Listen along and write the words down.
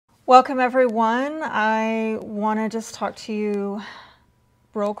Welcome everyone. I want to just talk to you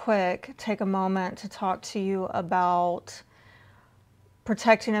real quick, take a moment to talk to you about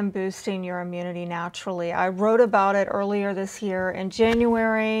protecting and boosting your immunity naturally. I wrote about it earlier this year in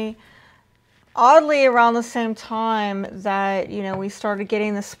January, oddly around the same time that, we started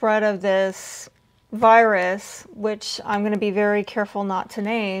getting the spread of this virus, which I'm going to be very careful not to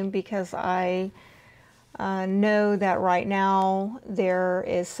name because I know that right now there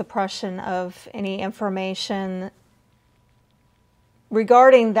is suppression of any information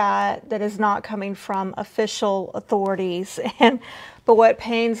regarding that is not coming from official authorities. But what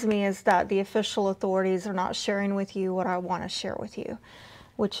pains me is that the official authorities are not sharing with you what I want to share with you,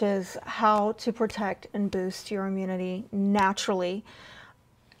 which is how to protect and boost your immunity naturally.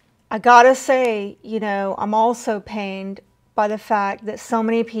 I gotta say, I'm also pained by the fact that so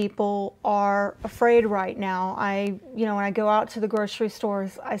many people are afraid right now. When I go out to the grocery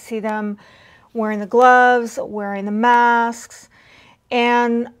stores, I see them wearing the gloves, wearing the masks,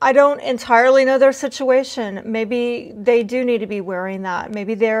 and I don't entirely know their situation. Maybe they do need to be wearing that.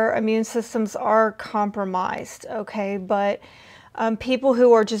 Maybe their immune systems are compromised, okay? But people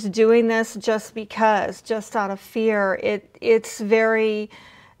who are just doing this just because, just out of fear, it's very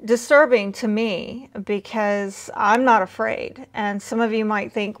disturbing to me because I'm not afraid. And some of you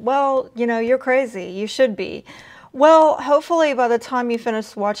might think, well, you're crazy, you should be. Well, hopefully by the time you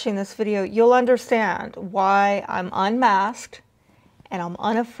finish watching this video, you'll understand why I'm unmasked and I'm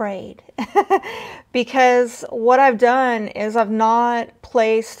unafraid. Because what I've done is I've not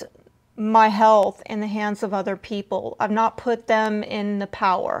placed my health in the hands of other people. I've not put them in the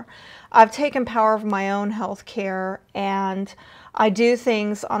power. I've taken power of my own health care, and I do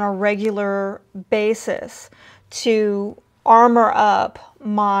things on a regular basis to armor up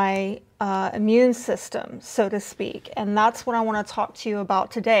my immune system, so to speak. And that's what I want to talk to you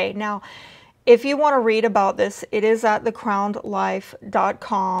about today. Now, if you want to read about this, it is at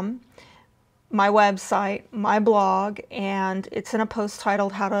thecrownedlife.com, my website, my blog, and it's in a post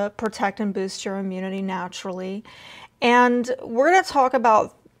titled How to Protect and Boost Your Immunity Naturally. And we're going to talk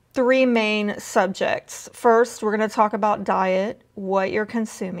about three main subjects. First, we're going to talk about diet, what you're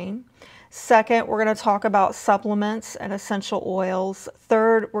consuming. Second, we're going to talk about supplements and essential oils.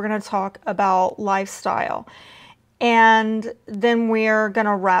 Third, we're going to talk about lifestyle. And then we're going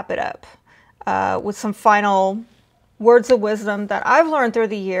to wrap it up with some final words of wisdom that I've learned through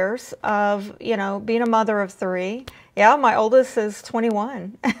the years of, being a mother of three. Yeah, my oldest is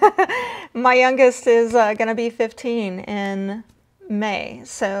 21. My youngest is going to be 15 in May.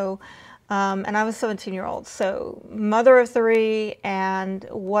 So, and I'm a 17-year-old. So, mother of three, and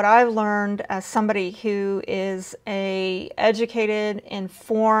what I've learned as somebody who is a educated,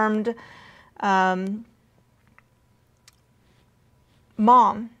 informed mom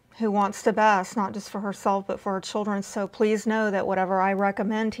who wants the best, not just for herself, but for her children. So please know that whatever I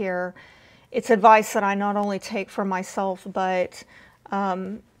recommend here, it's advice that I not only take for myself, but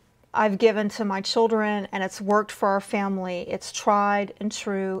I've given to my children, and it's worked for our family. It's tried and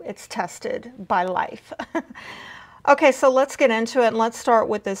true. It's tested by life. Okay, so let's get into it, and let's start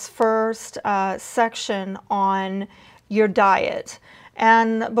with this first section on your diet.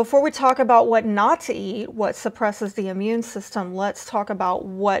 And before we talk about what not to eat, what suppresses the immune system, let's talk about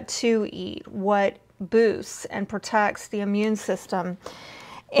what to eat, what boosts and protects the immune system.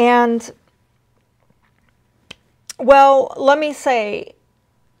 And, well, let me say,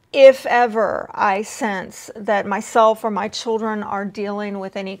 if ever I sense that myself or my children are dealing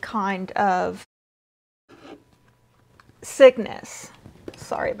with any kind of sickness,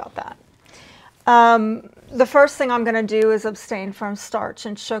 sorry about that, the first thing I'm going to do is abstain from starch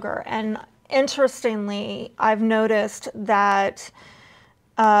and sugar. And interestingly, I've noticed that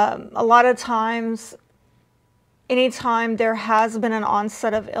a lot of times, anytime there has been an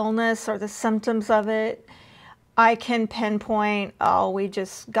onset of illness or the symptoms of it, I can pinpoint, oh, we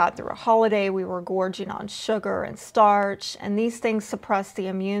just got through a holiday, we were gorging on sugar and starch, and these things suppress the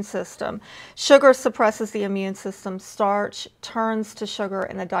immune system. Sugar suppresses the immune system. Starch turns to sugar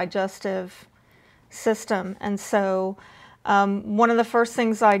in the digestive system. And so one of the first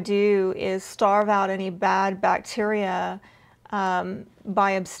things I do is starve out any bad bacteria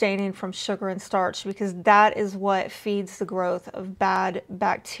by abstaining from sugar and starch, because that is what feeds the growth of bad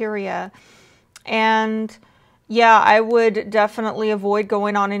bacteria. And yeah, I would definitely avoid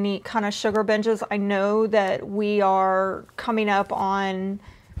going on any kind of sugar binges. I know that we are coming up on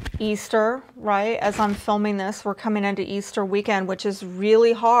Easter, right? As I'm filming this, we're coming into Easter weekend, which is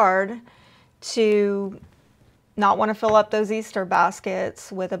really hard to not want to fill up those Easter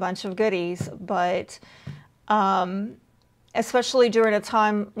baskets with a bunch of goodies. But especially during a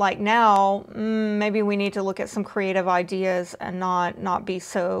time like now, maybe we need to look at some creative ideas and not be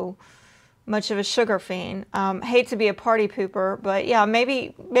so much of a sugar fiend. Hate to be a party pooper, but yeah,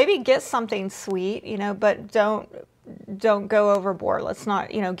 maybe get something sweet, you know, but don't go overboard. Let's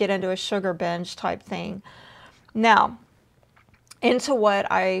not, you know, get into a sugar binge type thing. Now, into what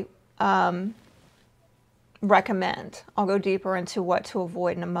I recommend. I'll go deeper into what to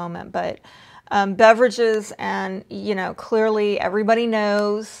avoid in a moment, but beverages, and, you know, clearly everybody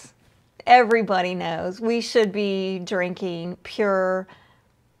knows we should be drinking pure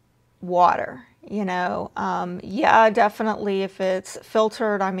water, you know. Yeah, definitely if it's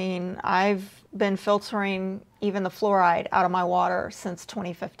filtered. I mean, I've been filtering even the fluoride out of my water since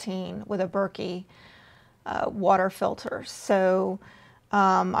 2015 with a Berkey water filter. So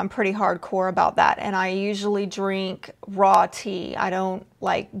I'm pretty hardcore about that. And I usually drink raw tea. I don't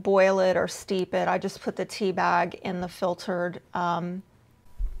like boil it or steep it. I just put the tea bag in the filtered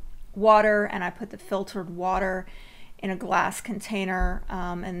water, and I put the filtered water in a glass container,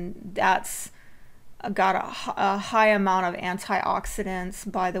 and that's got a high amount of antioxidants,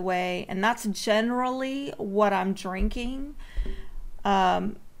 by the way, and that's generally what I'm drinking.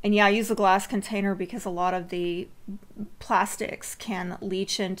 And yeah, I use a glass container because a lot of the plastics can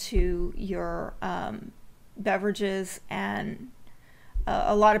leach into your beverages, and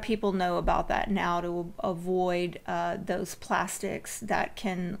a lot of people know about that now, to avoid those plastics that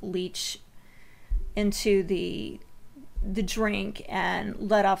can leach into the drink and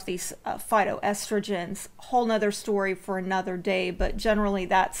let off these phytoestrogens. Whole nother story for another day, but generally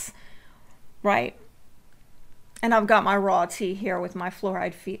that's right. And I've got my raw tea here with my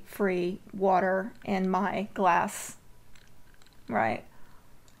fluoride-free water in my glass, right?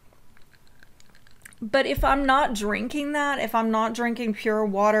 But if I'm not drinking that, if I'm not drinking pure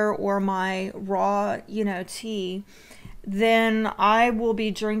water or my raw, you know, tea, then I will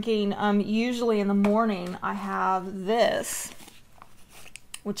be drinking, usually in the morning, I have this,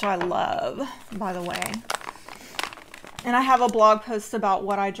 which I love, by the way. And I have a blog post about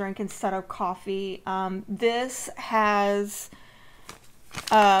what I drink instead of coffee. This has,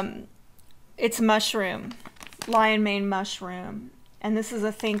 it's mushroom, lion mane mushroom. And this is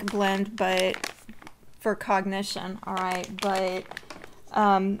a think blend, but for cognition, all right? But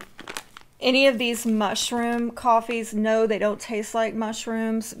any of these mushroom coffees, no, they don't taste like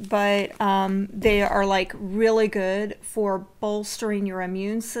mushrooms, but they are like really good for bolstering your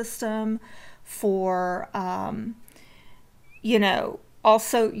immune system, for you know,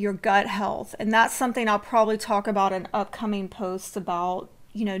 also your gut health. And that's something I'll probably talk about in upcoming posts about,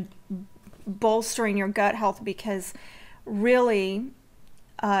 you know, bolstering your gut health, because really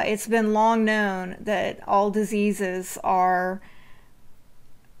it's been long known that all diseases are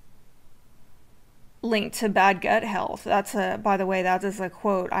linked to bad gut health. That's a, by the way, that is a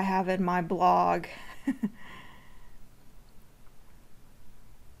quote I have in my blog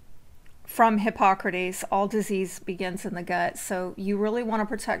from Hippocrates. All disease begins in the gut. So you really want to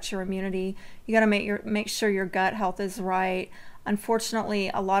protect your immunity. You got to make sure your gut health is right. Unfortunately,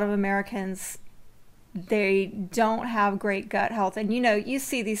 a lot of Americans, they don't have great gut health. And you know, you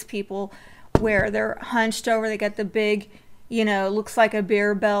see these people where they're hunched over, they got the big, you know, looks like a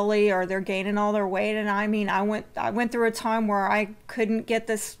beer belly, or they're gaining all their weight. And I mean, I went through a time where I couldn't get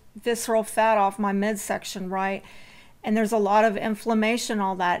this visceral fat off my midsection, right? And there's a lot of inflammation,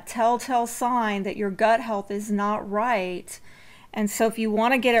 all that. Telltale sign that your gut health is not right. And so if you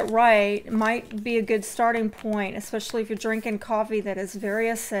want to get it right, it might be a good starting point, especially if you're drinking coffee that is very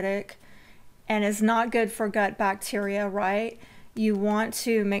acidic and is not good for gut bacteria, right? You want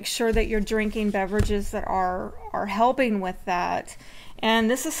to make sure that you're drinking beverages that are helping with that. And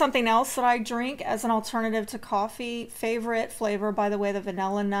this is something else that I drink as an alternative to coffee. Favorite flavor, by the way, the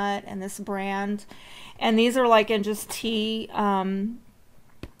vanilla nut and this brand. And these are like in just tea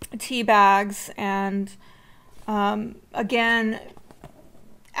bags, and again,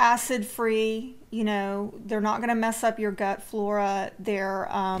 acid free. You know, they're not going to mess up your gut flora. They're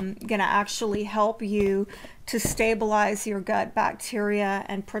going to actually help you to stabilize your gut bacteria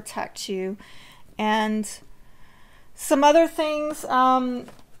and protect you. And some other things,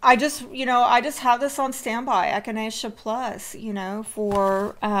 I just have this on standby, Echinacea Plus, you know,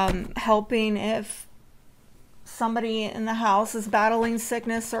 for helping if somebody in the house is battling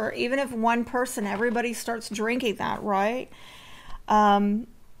sickness, or even if one person, everybody starts drinking that, right? And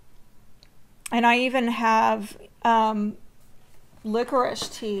I even have licorice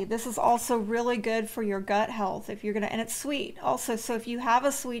tea. This is also really good for your gut health if you're gonna, and it's sweet also. So if you have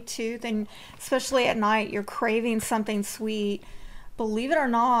a sweet tooth, and especially at night you're craving something sweet, believe it or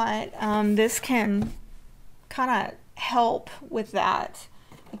not, this can kind of help with that.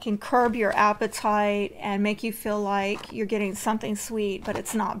 It can curb your appetite and make you feel like you're getting something sweet, but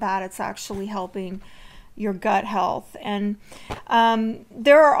it's not bad. It's actually helping your gut health. And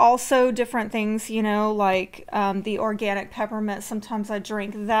there are also different things, you know, like the organic peppermint. Sometimes I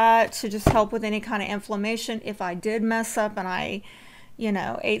drink that to just help with any kind of inflammation. If I did mess up and I, you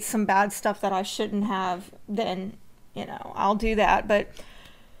know, ate some bad stuff that I shouldn't have, then, you know, I'll do that. But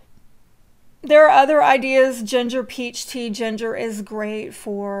there are other ideas. Ginger peach tea. Ginger is great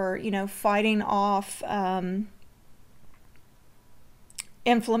for, you know, fighting off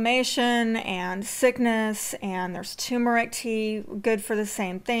inflammation and sickness. And there's turmeric tea, good for the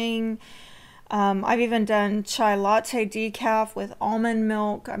same thing. I've even done chai latte decaf with almond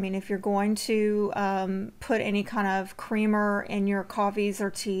milk. I mean, if you're going to put any kind of creamer in your coffees or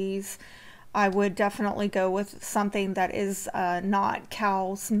teas, I would definitely go with something that is not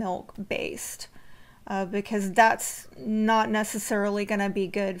cow's milk based, because that's not necessarily going to be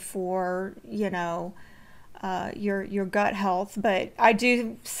good for, you know, your gut health. But I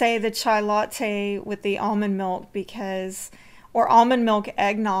do say the chai latte with the almond milk because, or almond milk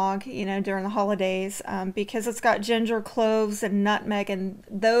eggnog, you know, during the holidays, because it's got ginger, cloves, and nutmeg, and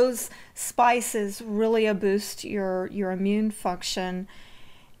those spices really boost your immune function.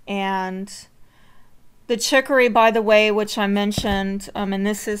 And the chicory, by the way, which I mentioned, and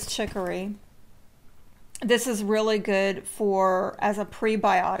this is chicory, this is really good for as a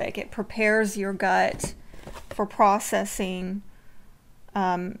prebiotic. It prepares your gut for processing,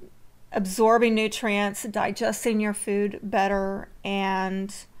 absorbing nutrients, digesting your food better.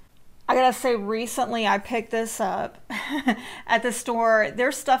 And I gotta say, recently I picked this up at the store.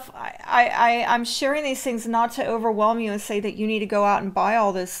 There's stuff, I'm sharing these things not to overwhelm you and say that you need to go out and buy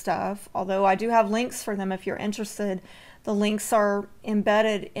all this stuff, although I do have links for them if you're interested. The links are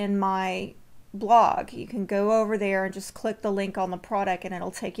embedded in my blog. You can go over there and just click the link on the product and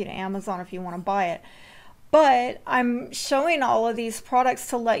it'll take you to Amazon if you want to buy it. But I'm showing all of these products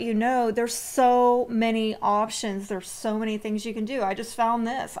to let you know there's so many options. There's so many things you can do. I just found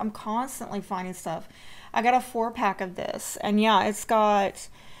this. I'm constantly finding stuff. I got a 4-pack of this. And yeah, it's got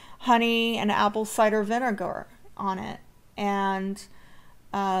honey and apple cider vinegar on it. And,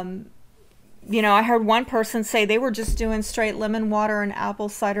 you know, I heard one person say they were just doing straight lemon water and apple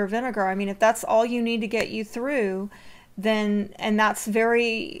cider vinegar. I mean, if that's all you need to get you through, then, and that's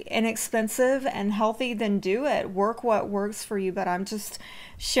very inexpensive and healthy, then do it. Work what works for you. But I'm just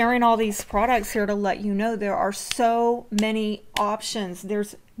sharing all these products here to let you know there are so many options.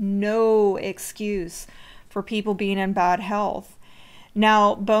 There's no excuse for people being in bad health.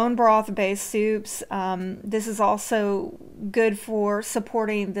 Now, bone broth based soups, this is also good for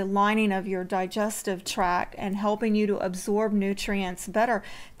supporting the lining of your digestive tract and helping you to absorb nutrients better.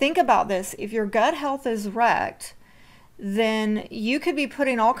 Think about this. If your gut health is wrecked, then you could be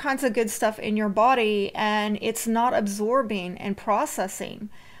putting all kinds of good stuff in your body and it's not absorbing and processing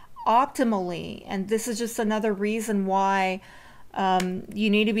optimally. And this is just another reason why you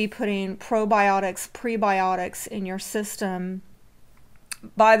need to be putting probiotics, prebiotics in your system.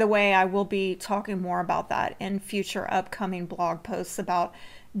 By the way, I will be talking more about that in future upcoming blog posts about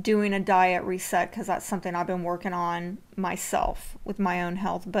doing a diet reset, because that's something I've been working on myself with my own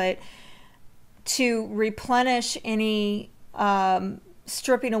health. But to replenish any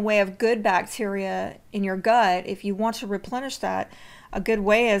stripping away of good bacteria in your gut, if you want to replenish that, a good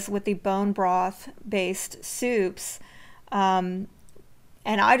way is with the bone broth based soups. And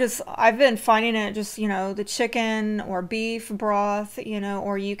I've been finding it just, you know, the chicken or beef broth, you know,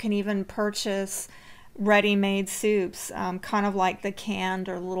 or you can even purchase ready-made soups, kind of like the canned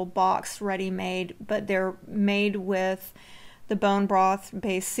or little box ready-made, but they're made with the bone broth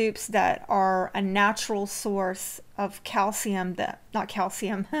based soups that are a natural source of calcium,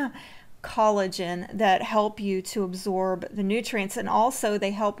 collagen, that help you to absorb the nutrients. And also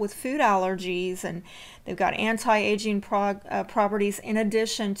they help with food allergies, and they've got anti-aging properties in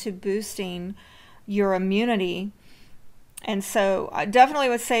addition to boosting your immunity. And so I definitely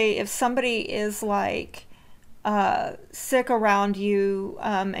would say if somebody is like sick around you,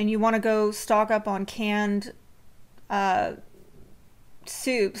 and you want to go stock up on canned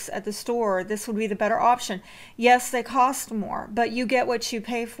soups at the store, this would be the better option. Yes, they cost more, but you get what you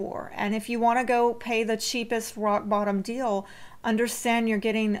pay for. And if you want to go pay the cheapest rock bottom deal, understand you're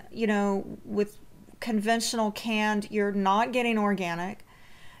getting, you know, with conventional canned, you're not getting organic,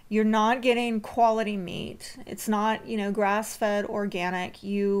 you're not getting quality meat, it's not, you know, grass-fed organic.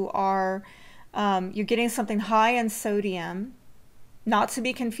 You are you're getting something high in sodium, not to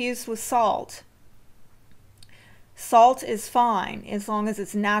be confused with salt. Salt is fine as long as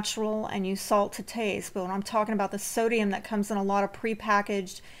it's natural and you salt to taste. But when I'm talking about the sodium that comes in a lot of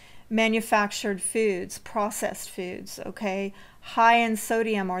prepackaged, manufactured foods, processed foods, okay? High in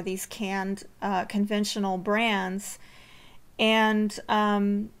sodium are these canned, conventional brands, and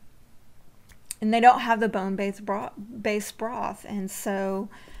they don't have the bone-based broth. And so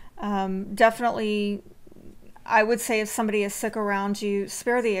definitely, I would say if somebody is sick around you,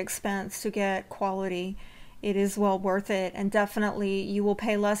 spare the expense to get quality. It is well worth it, and definitely you will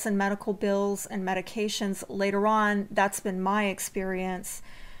pay less in medical bills and medications later on. That's been my experience,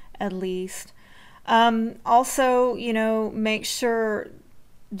 at least. Also, you know, make sure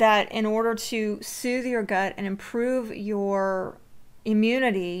that in order to soothe your gut and improve your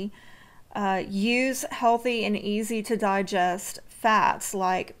immunity, use healthy and easy to digest fats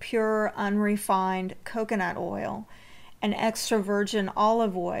like pure unrefined coconut oil and extra virgin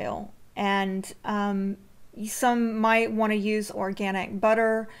olive oil, and some might want to use organic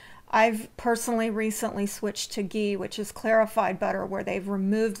butter. I've personally recently switched to ghee, which is clarified butter, where they've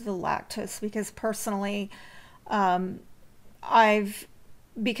removed the lactose, because personally,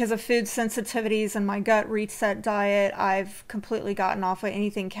 because of food sensitivities and my gut reset diet, I've completely gotten off of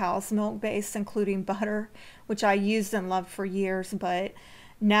anything cow's milk based, including butter, which I used and loved for years, but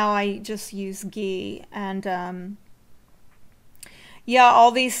now I just use ghee. And yeah, all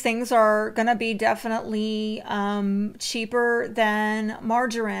these things are going to be definitely cheaper than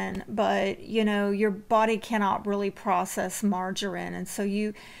margarine, but you know, your body cannot really process margarine. And so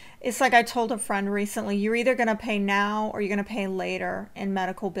it's like I told a friend recently, you're either going to pay now or you're going to pay later in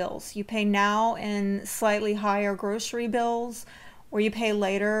medical bills. You pay now in slightly higher grocery bills, or you pay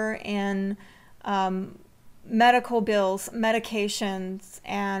later in medical bills, medications,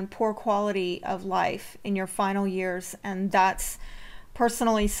 and poor quality of life in your final years. And that's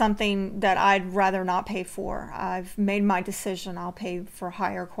personally something that I'd rather not pay for. I've made my decision. I'll pay for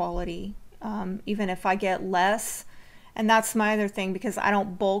higher quality, even if I get less. And that's my other thing, because I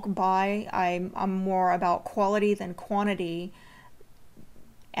don't bulk buy. I'm more about quality than quantity.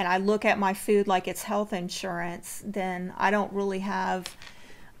 And I look at my food like it's health insurance. Then I don't really have,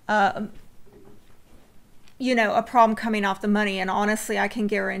 you know, a problem coming off the money. And honestly, I can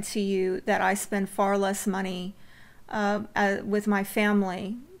guarantee you that I spend far less money with my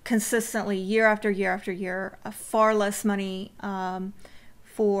family consistently, year after year after year, far less money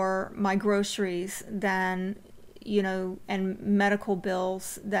for my groceries than, you know, and medical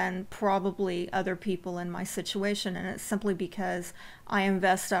bills than probably other people in my situation. And it's simply because I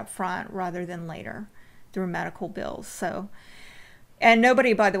invest up front rather than later through medical bills. So, and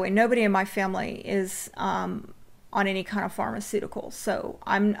nobody, by the way, nobody in my family is on any kind of pharmaceutical. So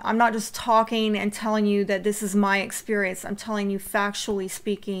I'm not just talking and telling you that this is my experience. I'm telling you, factually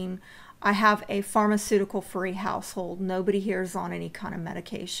speaking, I have a pharmaceutical-free household. Nobody here is on any kind of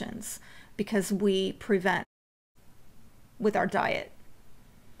medications because we prevent with our diet.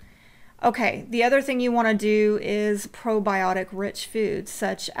 Okay, the other thing you want to do is probiotic-rich foods,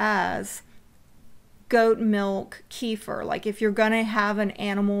 such as goat milk, kefir. Like if you're going to have an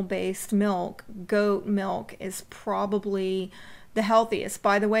animal-based milk, goat milk is probably the healthiest.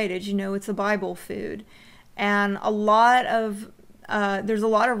 By the way, did you know it's a Bible food? And a lot of there's a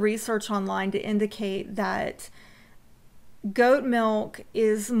lot of research online to indicate that goat milk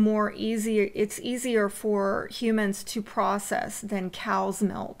is it's easier for humans to process than cow's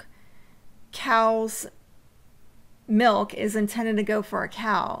milk. Cow's milk is intended to go for a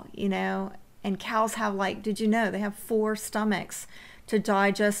cow, you know, and cows have, like, did you know they have 4 stomachs to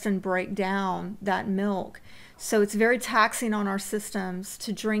digest and break down that milk? So it's very taxing on our systems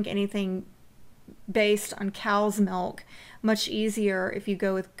to drink anything based on cow's milk. Much easier if you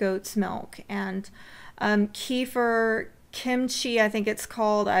go with goat's milk. And kefir, kimchi, I think it's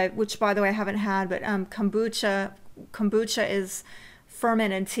called, which by the way I haven't had, but kombucha is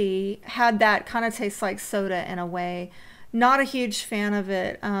fermented tea. Had that, kind of tastes like soda in a way. Not a huge fan of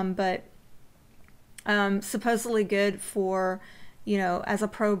it, but supposedly good for, you know, as a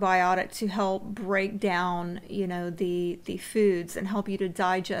probiotic to help break down, you know, the foods and help you to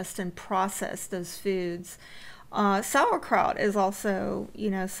digest and process those foods. Sauerkraut is also,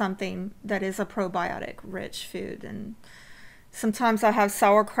 you know, something that is a probiotic rich food. And sometimes I have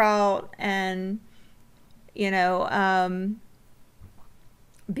sauerkraut and, you know,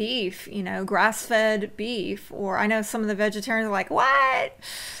 beef, you know, grass-fed beef. Or I know some of the vegetarians are like, what?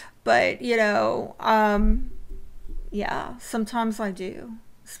 But, you know, yeah, sometimes I do,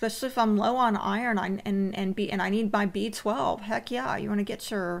 especially if I'm low on iron and I need my B12. Heck yeah, you want to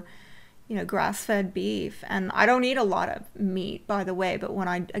get your, you know, grass-fed beef. And I don't eat a lot of meat, by the way, but when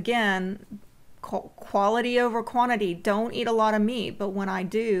quality over quantity. Don't eat a lot of meat, but when I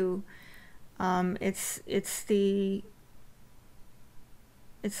do, it's the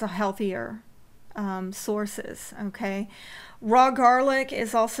healthier sources. Okay, raw garlic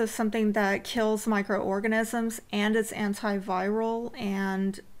is also something that kills microorganisms, and it's antiviral,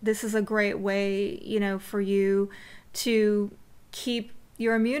 and this is a great way, you know, for you to keep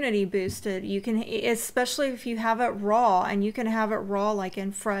your immunity boosted. You can, especially if you have it raw, and you can have it raw like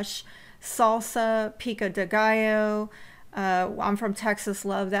in fresh salsa, pico de gallo. I'm from Texas,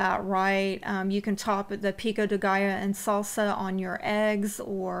 love that, right? You can top the pico de gallo and salsa on your eggs,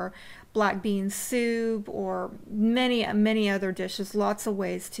 or black bean soup, or many other dishes. Lots of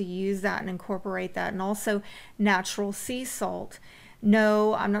ways to use that and incorporate that. And also natural sea salt.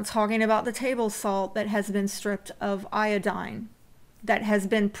 No, I'm not talking about the table salt that has been stripped of iodine, that has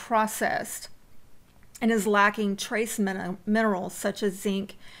been processed and is lacking trace minerals such as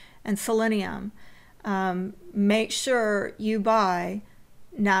zinc and selenium. Make sure you buy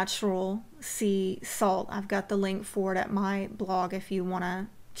natural sea salt. I've got the link for it at my blog if you want to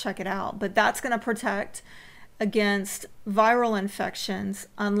check it out. But that's going to protect against viral infections,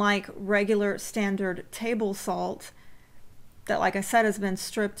 unlike regular standard table salt that, like I said, has been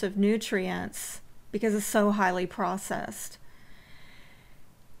stripped of nutrients because it's so highly processed.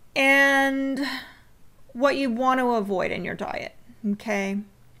 And what you want to avoid in your diet, okay?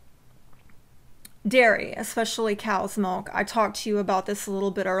 Dairy, especially cow's milk. I talked to you about this a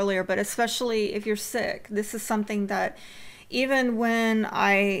little bit earlier, but especially if you're sick, this is something that even when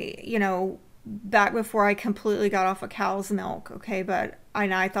I, you know, back before I completely got off of cow's milk, okay, but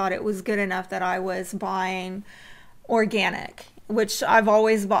I thought it was good enough that I was buying organic, which I've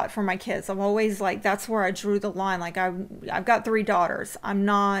always bought for my kids. I've always, like, that's where I drew the line. Like, I've got 3 daughters. I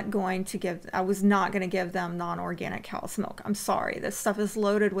was not going to give them non-organic cow's milk. I'm sorry. This stuff is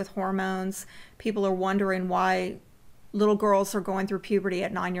loaded with hormones. People are wondering why little girls are going through puberty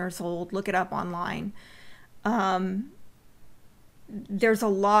at 9 years old. Look it up online. There's a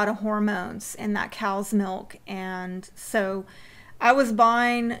lot of hormones in that cow's milk. And so I was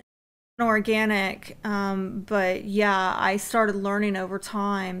buying organic, but yeah, I started learning over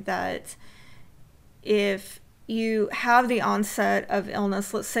time that if you have the onset of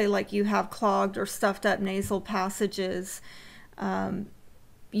illness, let's say like you have clogged or stuffed up nasal passages,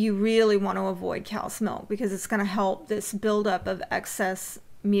 you really want to avoid cow's milk, because it's going to help this buildup of excess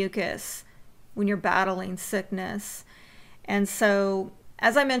mucus when you're battling sickness. And so,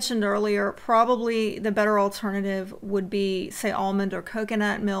 as I mentioned earlier, probably the better alternative would be, say, almond or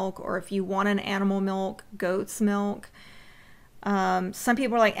coconut milk, or if you want an animal milk, goat's milk. Some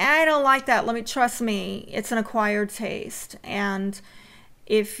people are like, I don't like that. Trust me, it's an acquired taste. And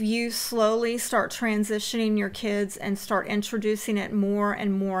if you slowly start transitioning your kids and start introducing it more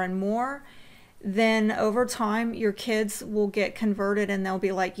and more and more, then over time your kids will get converted, and they'll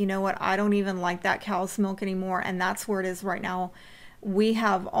be like, you know what, I don't even like that cow's milk anymore. And that's where it is right now. We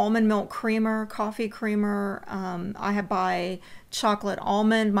have almond milk creamer, coffee creamer. I buy chocolate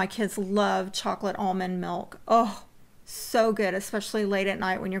almond. My kids love chocolate almond milk. Oh, so good, especially late at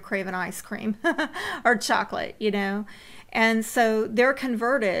night when you're craving ice cream or chocolate, you know. And so they're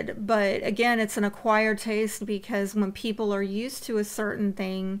converted, but again, it's an acquired taste, because when people are used to a certain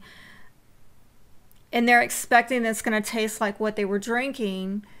thing and they're expecting it's going to taste like what they were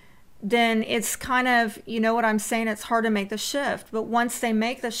drinking, then it's kind of, you know what I'm saying, it's hard to make the shift. But once they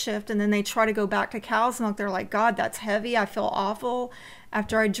make the shift and then they try to go back to cow's milk, they're like, God, that's heavy. I feel awful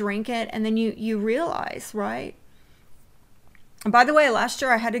after I drink it. And then you realize, right? And by the way, last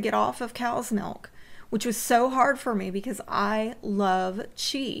year I had to get off of cow's milk, which was so hard for me because I love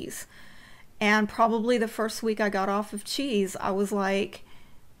cheese. And probably the first week I got off of cheese, I was like,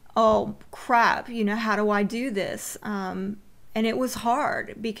 oh crap, you know, how do I do this? And it was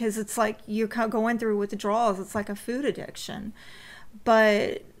hard, because it's like you're going through withdrawals. It's like a food addiction.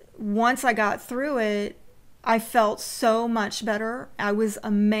 But once I got through it, I felt so much better. I was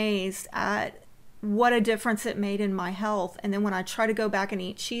amazed at what a difference it made in my health. And then when I try to go back and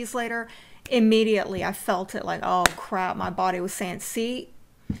eat cheese later, immediately I felt it, like, oh crap, my body was saying, see,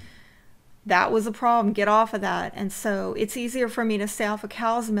 that was a problem, get off of that. And so it's easier for me to stay off of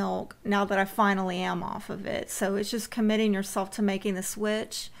cow's milk now that I finally am off of it. So it's just committing yourself to making the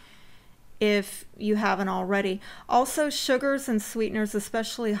switch if you haven't already. Also, sugars and sweeteners,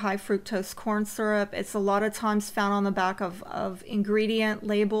 especially high fructose corn syrup, it's a lot of times found on the back of ingredient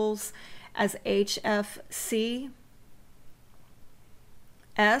labels as HFCS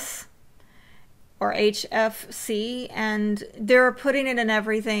or HFC, and they're putting it in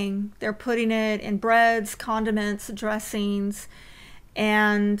everything. They're putting it in breads, condiments, dressings,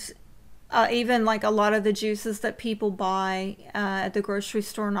 and even like a lot of the juices that people buy at the grocery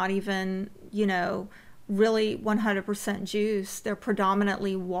store, not even, you know, really 100% juice. They're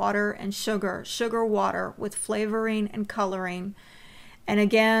predominantly water and sugar, water with flavoring and coloring. And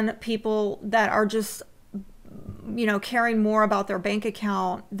again, people that are just, you know, caring more about their bank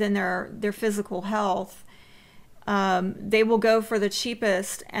account than their physical health, they will go for the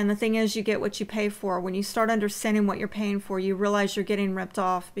cheapest. And the thing is, you get what you pay for. When you start understanding what you're paying for, you realize you're getting ripped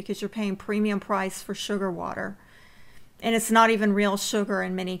off because you're paying premium price for sugar water. And it's not even real sugar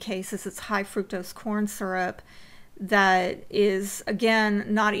in many cases. It's high fructose corn syrup that is, again,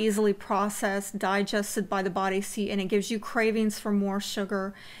 not easily processed, digested by the body, and it gives you cravings for more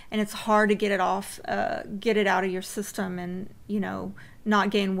sugar, and it's hard to get it off, get it out of your system, and, you know, not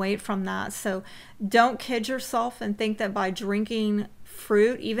gain weight from that. So don't kid yourself and think that by drinking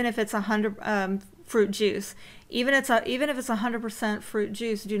fruit, even if it's 100 fruit juice, even if it's 100% fruit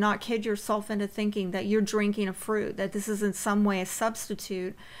juice, do not kid yourself into thinking that you're drinking a fruit, that this is in some way a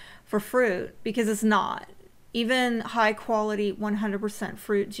substitute for fruit, because it's not. Even high quality 100%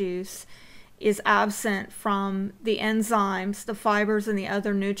 fruit juice is absent from the enzymes, the fibers, and the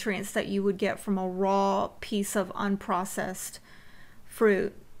other nutrients that you would get from a raw piece of unprocessed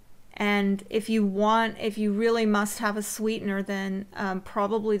fruit. And if you really must have a sweetener, then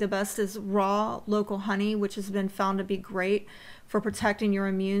probably the best is raw local honey, which has been found to be great for protecting your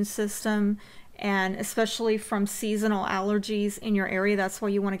immune system, and especially from seasonal allergies in your area. That's why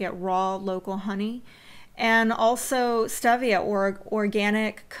you want to get raw local honey. And also stevia, or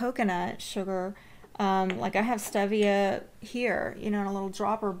organic coconut sugar. Like I have stevia here, you know, in a little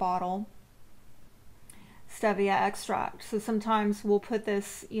dropper bottle. Stevia extract. So sometimes we'll put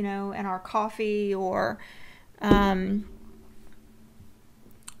this, you know, in our coffee, or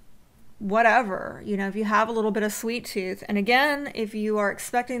whatever, you know, if you have a little bit of sweet tooth. And again, if you are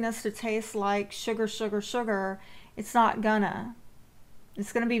expecting this to taste like sugar, it's not gonna.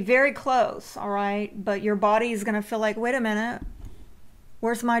 It's gonna be very close, all right? But your body is gonna feel like, wait a minute,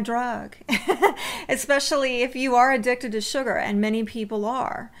 where's my drug? Especially if you are addicted to sugar, and many people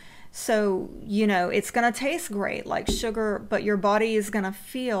are. So, you know, it's going to taste great like sugar, but your body is going to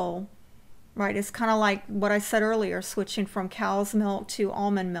feel, right? It's kind of like what I said earlier, switching from cow's milk to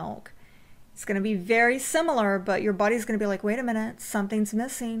almond milk. It's going to be very similar, but your body's going to be like, wait a minute, something's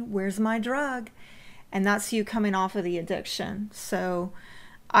missing. Where's my drug? And that's you coming off of the addiction. So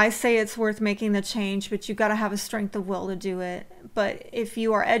I say it's worth making the change, but you've got to have a strength of will to do it. But if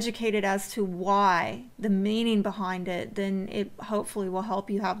you are educated as to why, the meaning behind it, then it hopefully will help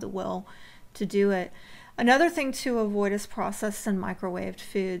you have the will to do it. Another thing to avoid is processed and microwaved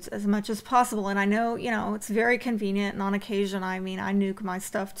foods as much as possible. And I know, you know, it's very convenient, and on occasion, I mean, I nuke my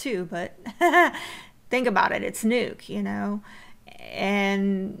stuff too, but think about it, it's nuke, you know.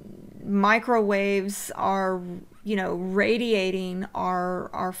 And microwaves are, you know, radiating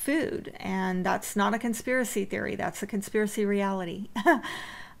our food, and that's not a conspiracy theory, that's a conspiracy reality.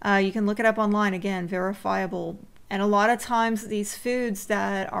 You can look it up online, again, verifiable. And a lot of times these foods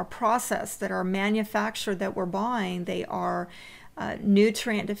that are processed, that are manufactured, that we're buying, they are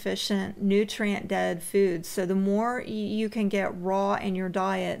nutrient deficient, nutrient dead foods. So the more you can get raw in your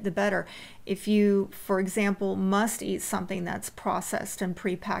diet, the better. If you, for example, must eat something that's processed and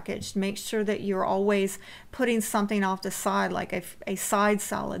prepackaged, make sure that you're always putting something off the side, like a side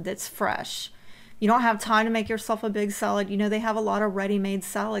salad that's fresh. You don't have time to make yourself a big salad. You know, they have a lot of ready-made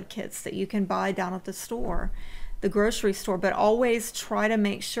salad kits that you can buy down at the store, the grocery store, but always try to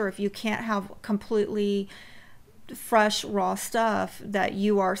make sure, if you can't have completely fresh raw stuff, that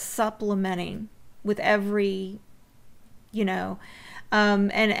you are supplementing with every, you know,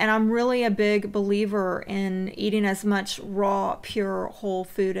 and I'm really a big believer in eating as much raw, pure, whole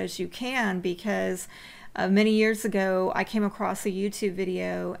food as you can, because many years ago I came across a YouTube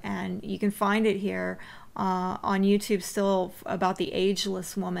video, and you can find it here on YouTube still, about the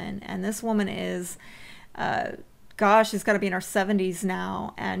ageless woman. And this woman is gosh, she's got to be in her 70s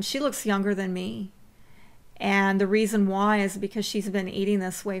now, and she looks younger than me. And the reason why is because she's been eating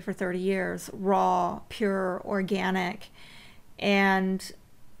this way for 30 years, raw, pure, organic. And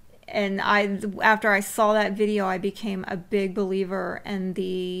after I saw that video, I became a big believer in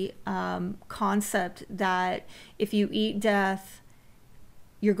the concept that if you eat death,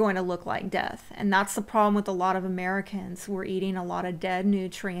 you're going to look like death. And that's the problem with a lot of Americans. We're eating a lot of dead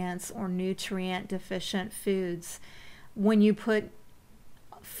nutrients or nutrient deficient foods. When you put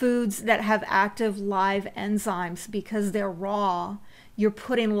foods that have active live enzymes, because they're raw, you're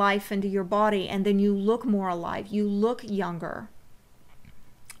putting life into your body, and then you look more alive, you look younger.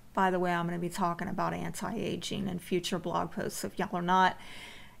 By the way, I'm going to be talking about anti-aging in future blog posts. If y'all are not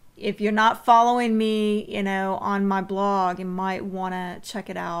if you're not following me, you know, on my blog, you might want to check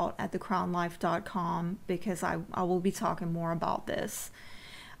it out at thecrownlife.com, because I will be talking more about this.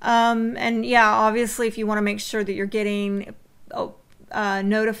 And yeah, obviously, if you want to make sure that you're getting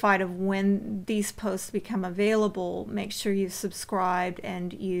notified of when these posts become available, make sure you've subscribed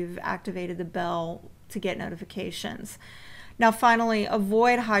and you've activated the bell to get notifications. Now, finally,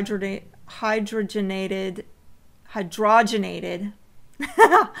 avoid hydrogenated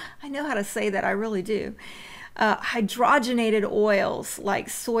I know how to say that, I really do. Hydrogenated oils like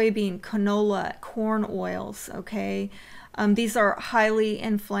soybean, canola, corn oils, okay? These are highly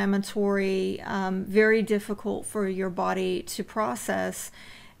inflammatory, very difficult for your body to process.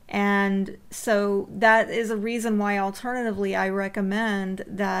 And so that is a reason why alternatively I recommend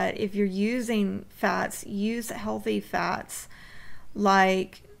that if you're using fats, use healthy fats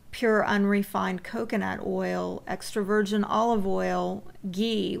like pure unrefined coconut oil, extra virgin olive oil,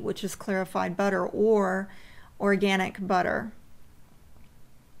 ghee, which is clarified butter, or organic butter.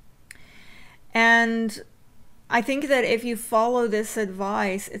 And I think that if you follow this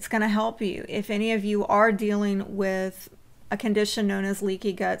advice, it's going to help you. If any of you are dealing with a condition known as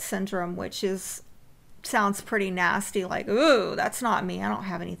leaky gut syndrome, which sounds pretty nasty, like, ooh, that's not me, I don't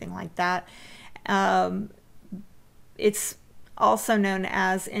have anything like that. It's also known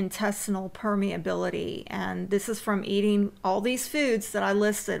as intestinal permeability, and this is from eating all these foods that I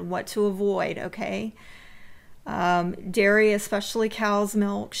listed, what to avoid, okay? Dairy, especially cow's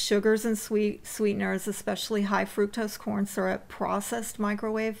milk, sugars and sweeteners, especially high fructose corn syrup, processed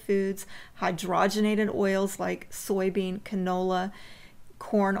microwave foods, hydrogenated oils like soybean, canola,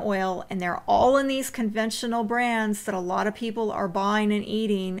 corn oil, and they're all in these conventional brands that a lot of people are buying and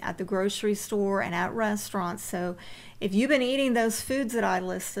eating at the grocery store and at restaurants. So if you've been eating those foods that I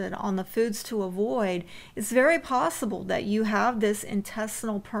listed on the foods to avoid, it's very possible that you have this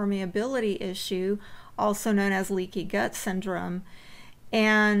intestinal permeability issue, also known as leaky gut syndrome.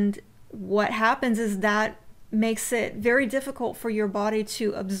 And what happens is that makes it very difficult for your body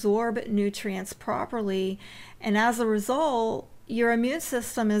to absorb nutrients properly, and as a result, your immune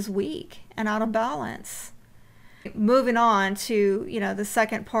system is weak and out of balance. Moving on to, you know, the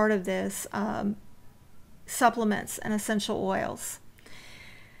second part of this, supplements and essential oils.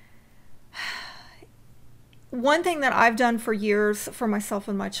 One thing that I've done for years for myself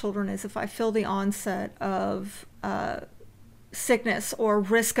and my children is if I feel the onset of sickness or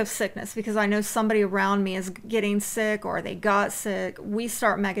risk of sickness, because I know somebody around me is getting sick or they got sick, we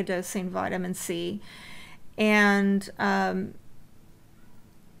start megadosing vitamin C. And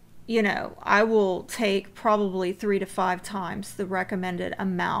you know, I will take probably 3 to 5 times the recommended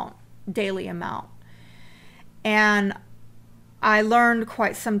amount, daily amount. And I learned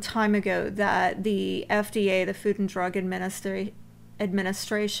quite some time ago that the FDA, the Food and Drug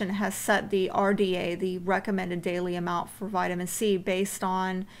Administration, has set the RDA, the recommended daily amount for vitamin C, based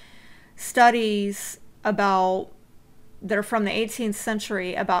on studies that are from the 18th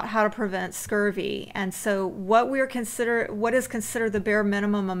century about how to prevent scurvy. And so what is considered the bare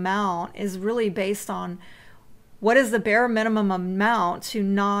minimum amount is really based on what is the bare minimum amount to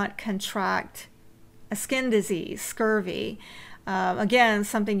not contract a skin disease, scurvy. Again,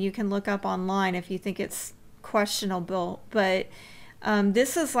 something you can look up online if you think it's questionable, but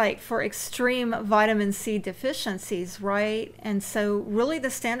this is like for extreme vitamin C deficiencies, right? And so really the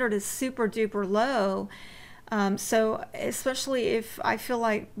standard is super duper low. So especially if I feel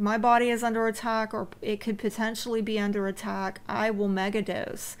like my body is under attack or it could potentially be under attack, I will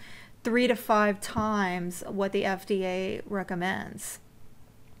megadose 3 to 5 times what the FDA recommends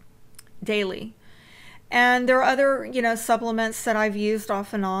daily. And there are other, you know, supplements that I've used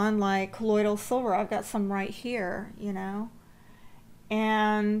off and on, like colloidal silver. I've got some right here, you know.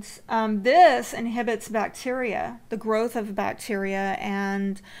 And this inhibits bacteria, the growth of bacteria,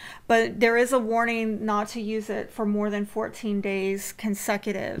 but there is a warning not to use it for more than 14 days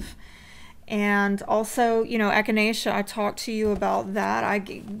consecutive. And also, you know, echinacea, I talked to you about that.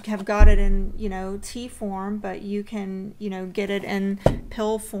 I have got it in, you know, tea form, but you can, you know, get it in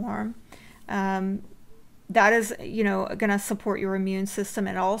pill form. That is, you know, going to support your immune system.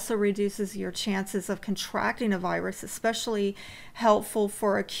 It also reduces your chances of contracting a virus, especially helpful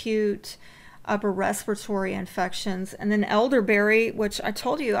for acute upper respiratory infections. And then elderberry, which I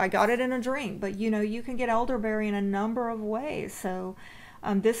told you I got it in a drink, but you know, you can get elderberry in a number of ways. So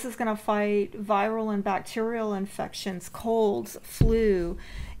this is going to fight viral and bacterial infections, colds, flu,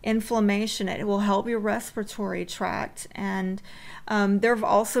 inflammation. It will help your respiratory tract. And there have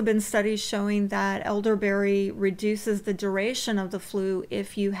also been studies showing that elderberry reduces the duration of the flu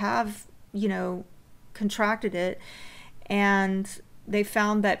if you have, you know, contracted it. And they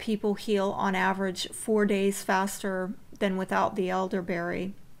found that people heal on average 4 days faster than without the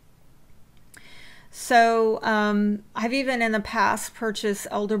elderberry. So I've even in the past purchased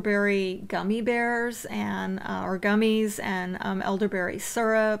elderberry gummy bears and or gummies and elderberry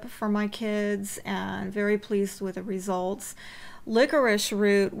syrup for my kids, and very pleased with the results. Licorice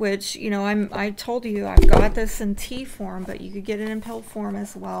root, which, you know, I told you I've got this in tea form, but you could get it in pill form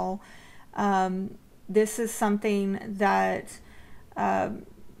as well. This is something that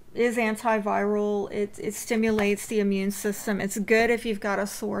is antiviral. It stimulates the immune system. It's good if you've got a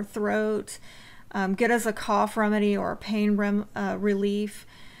sore throat. Good as a cough remedy or a pain relief.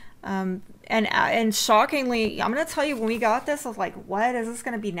 And shockingly, I'm going to tell you, when we got this, I was like, what? Is this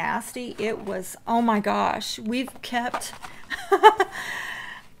going to be nasty? It was, oh my gosh. We've kept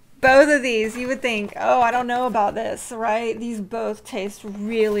both of these. You would think, oh, I don't know about this, right? These both taste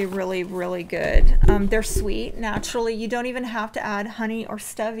really, really, really good. They're sweet naturally. You don't even have to add honey or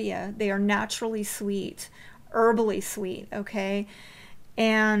stevia. They are naturally sweet, herbally sweet, okay?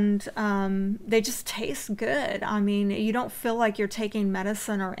 And they just taste good. I mean, you don't feel like you're taking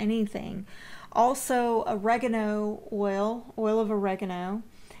medicine or anything. Also, oregano oil of oregano,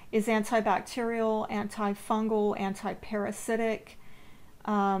 is antibacterial, antifungal, antiparasitic,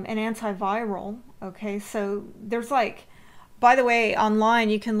 and antiviral. Okay, so there's like, by the way, online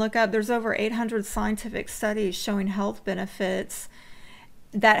you can look up, there's over 800 scientific studies showing health benefits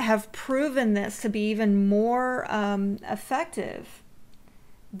that have proven this to be even more effective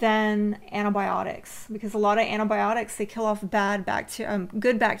than antibiotics, because a lot of antibiotics, they kill off bad bacteria,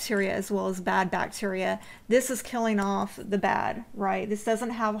 good bacteria as well as bad bacteria. This is killing off the bad, right? This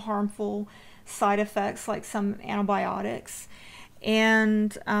doesn't have harmful side effects like some antibiotics.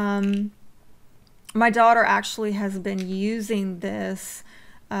 And my daughter actually has been using this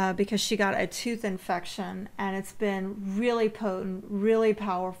because she got a tooth infection, and it's been really potent, really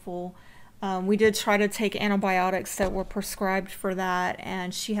powerful. We did try to take antibiotics that were prescribed for that,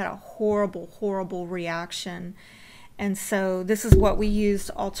 and she had a horrible, horrible reaction. And so this is what we used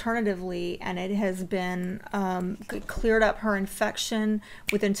alternatively, and it has been cleared up her infection.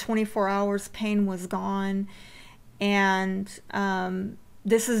 Within 24 hours, pain was gone. And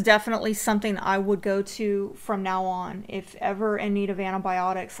this is definitely something I would go to from now on. If ever in need of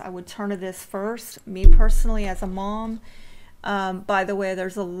antibiotics, I would turn to this first. Me personally, as a mom, by the way,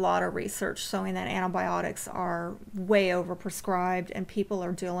 there's a lot of research showing that antibiotics are way overprescribed and people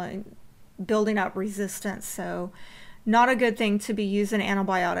are building up resistance. So not a good thing to be using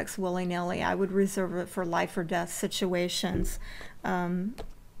antibiotics willy-nilly. I would reserve it for life or death situations.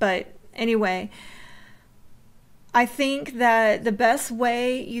 But anyway, I think that the best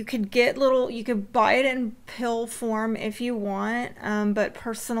way, you could buy it in pill form if you want, but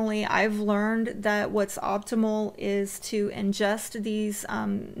personally I've learned that what's optimal is to ingest these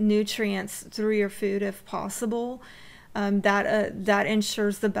nutrients through your food if possible. That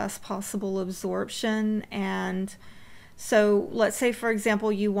ensures the best possible absorption. And so let's say, for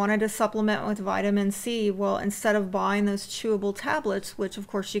example, you wanted to supplement with vitamin C. Well, instead of buying those chewable tablets, which of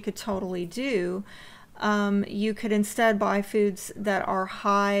course you could totally do, you could instead buy foods that are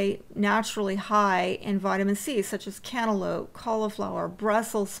naturally high in vitamin C, such as cantaloupe, cauliflower,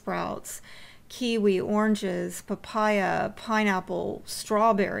 Brussels sprouts, kiwi, oranges, papaya, pineapple,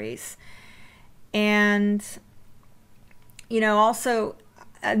 strawberries. And, you know, also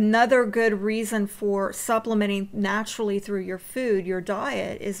another good reason for supplementing naturally through your food, your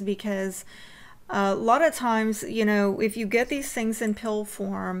diet, is because a lot of times, you know, if you get these things in pill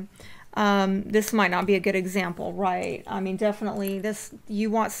form, this might not be a good example, right? I mean, definitely you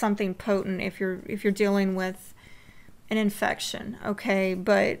want something potent if you're dealing with an infection, okay?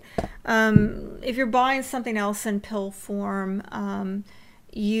 But if you're buying something else in pill form,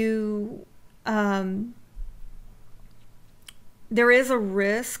 there is a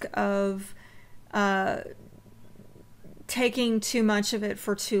risk of taking too much of it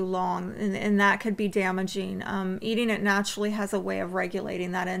for too long, and that could be damaging. Eating it naturally has a way of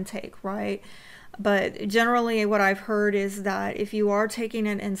regulating that intake, right? But generally what I've heard is that if you are taking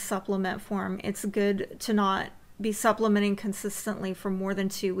it in supplement form, it's good to not be supplementing consistently for more than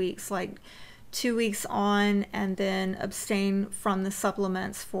 2 weeks, like 2 weeks on, and then abstain from the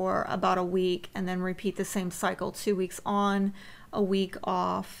supplements for about a week, and then repeat the same cycle, 2 weeks on, a week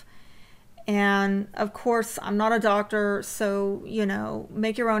off. And of course, I'm not a doctor, so, you know,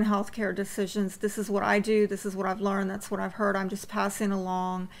 make your own healthcare decisions. This is what I do. This is what I've learned. That's what I've heard. I'm just passing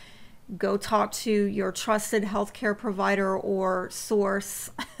along. Go talk to your trusted healthcare provider or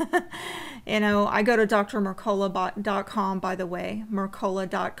source. You know, I go to drmercola.com, by the way,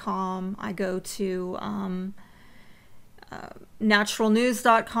 mercola.com. I go to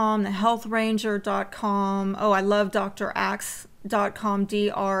naturalnews.com, thehealthranger.com. Oh, I love draxe.com,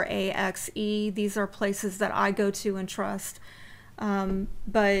 D-R-A-X-E. These are places that I go to and trust.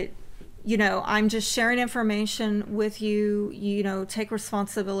 But, you know, I'm just sharing information with you. You know, take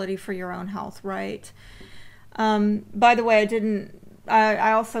responsibility for your own health, right? By the way,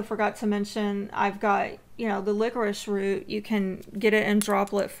 I also forgot to mention, I've got, you know, the licorice root. You can get it in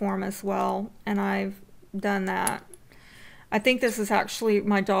droplet form as well, and I've done that. I think this is actually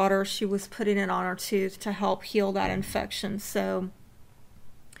my daughter. She was putting it on her tooth to help heal that infection. So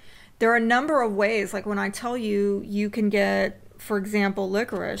there are a number of ways. Like when I tell you, you can get, for example,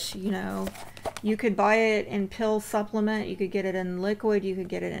 licorice, you know, you could buy it in pill supplement, you could get it in liquid, you could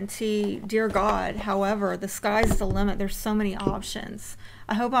get it in tea. Dear God, however, the sky's the limit. There's so many options.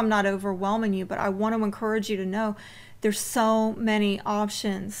 I hope I'm not overwhelming you, but I want to encourage you to know there's so many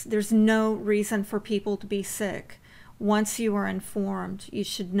options. There's no reason for people to be sick. Once you are informed, you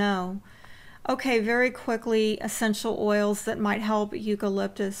should know. Okay, very quickly, essential oils that might help.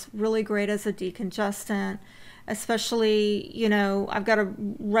 Eucalyptus, really great as a decongestant. Especially, you know, I've got a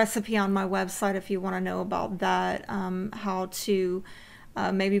recipe on my website if you want to know about that, how to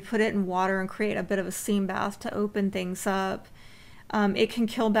maybe put it in water and create a bit of a steam bath to open things up. It can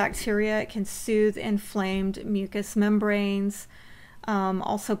kill bacteria. It can soothe inflamed mucous membranes.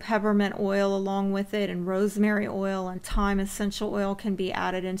 Also peppermint oil along with it, and rosemary oil and thyme essential oil can be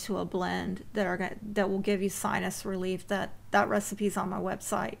added into a blend that will give you sinus relief. That recipe is on my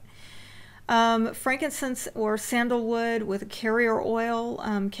website. Frankincense or sandalwood with a carrier oil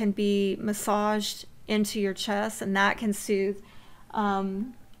can be massaged into your chest, and that can soothe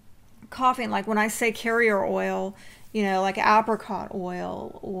coughing. Like when I say carrier oil, you know, like apricot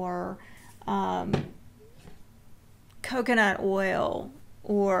oil or coconut oil,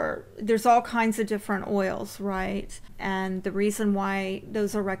 or there's all kinds of different oils, right? And the reason why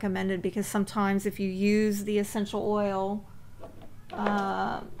those are recommended, because sometimes if you use the essential oil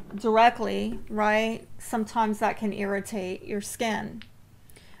directly, right, sometimes that can irritate your skin.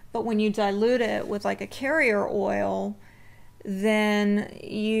 But when you dilute it with like a carrier oil, then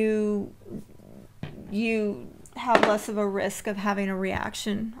you have less of a risk of having a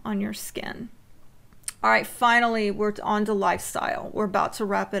reaction on your skin. All right, finally, we're on to lifestyle. We're about to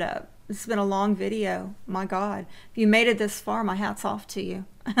wrap it up. It's been a long video. My God, if you made it this far, my hat's off to you.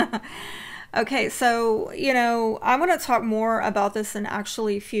 Okay, so, you know, I'm going to talk more about this in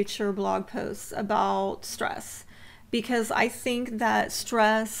actually future blog posts about stress, because I think that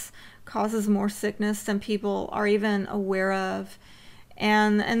stress causes more sickness than people are even aware of.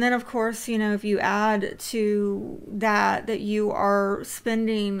 And then, of course, you know, if you add to that you are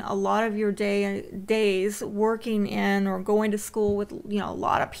spending a lot of your days working in or going to school with, you know, a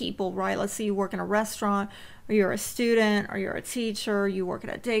lot of people, right? Let's say you work in a restaurant, or you're a student, or you're a teacher, you work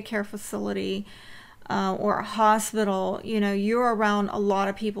at a daycare facility or a hospital, you know, you're around a lot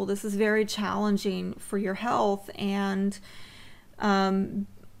of people. This is very challenging for your health. And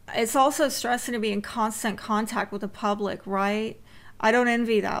it's also stressing to be in constant contact with the public, right? I don't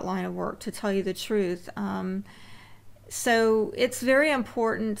envy that line of work, to tell you the truth. So it's very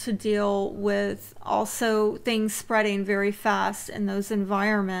important to deal with also things spreading very fast in those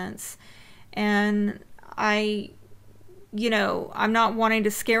environments. And you know, I'm not wanting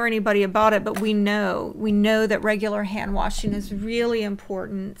to scare anybody about it, but we know that regular hand washing is really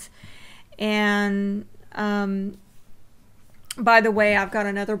important. And by the way, I've got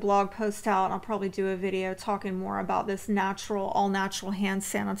another blog post out, and I'll probably do a video talking more about this all natural hand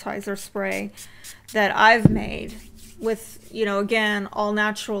sanitizer spray that I've made with, you know, again, all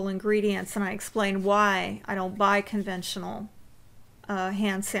natural ingredients. And I explain why I don't buy conventional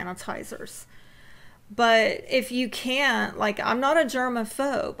hand sanitizers. But if you can't, like, I'm not a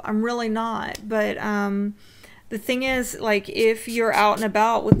germaphobe, I'm really not. But the thing is, like, if you're out and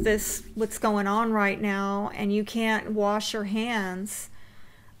about with this, what's going on right now, and you can't wash your hands,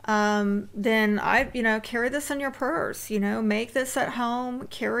 then you know, carry this in your purse, you know, make this at home,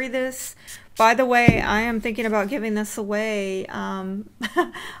 carry this. By the way, I am thinking about giving this away on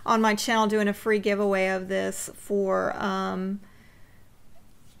my channel, doing a free giveaway of this for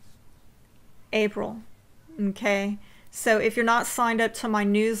April. Okay, so if you're not signed up to my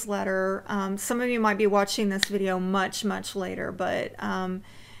newsletter, some of you might be watching this video much later, but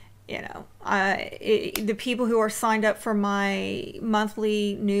you know, the people who are signed up for my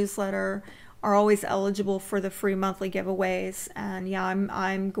monthly newsletter are always eligible for the free monthly giveaways. And yeah,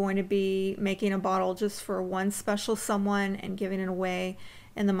 I'm going to be making a bottle just for one special someone and giving it away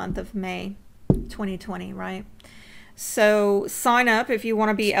in the month of May 2020, right? So sign up if you want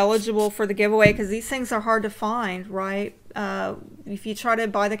to be eligible for the giveaway, because these things are hard to find, right? if you try to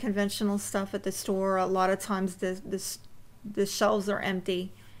buy the conventional stuff at the store, a lot of times the shelves are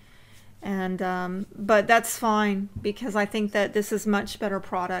empty. And but that's fine, because I think that this is much better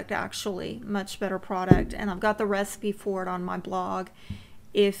product, actually, much better product. And I've got the recipe for it on my blog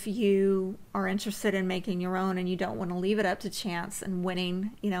if you are interested in making your own and you don't want to leave it up to chance and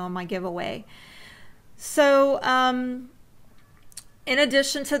winning, you know, in my giveaway. So in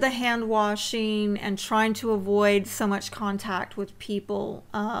addition to the hand washing and trying to avoid so much contact with people,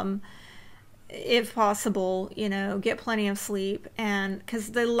 if possible, you know, get plenty of sleep. And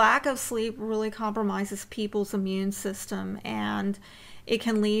because the lack of sleep really compromises people's immune system, and it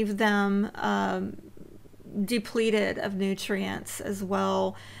can leave them depleted of nutrients as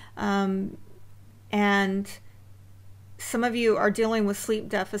well. And some of you are dealing with sleep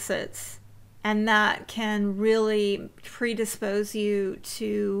deficits, and that can really predispose you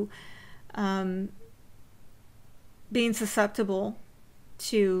to being susceptible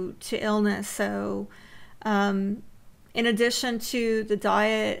to illness. So in addition to the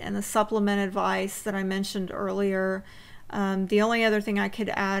diet and the supplement advice that I mentioned earlier, the only other thing I could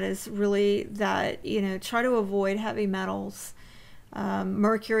add is really that, you know, try to avoid heavy metals,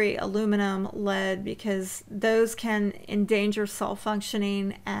 mercury, aluminum, lead, because those can endanger cell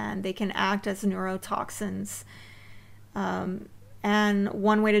functioning and they can act as neurotoxins. And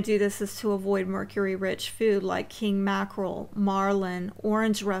one way to do this is to avoid mercury-rich food like king mackerel, marlin,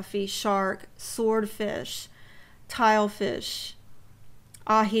 orange roughy, shark, swordfish, tilefish,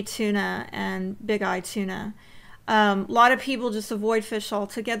 ahi tuna, and big-eye tuna. A lot of people just avoid fish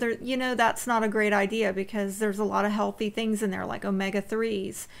altogether. You know, that's not a great idea, because there's a lot of healthy things in there, like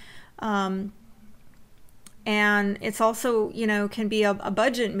omega-3s. And it's also, you know, can be a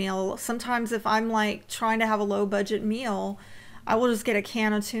budget meal. Sometimes if I'm like trying to have a low-budget meal, I will just get a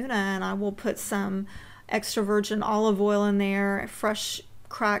can of tuna and I will put some extra virgin olive oil in there, fresh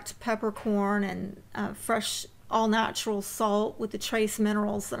cracked peppercorn, and fresh all-natural salt with the trace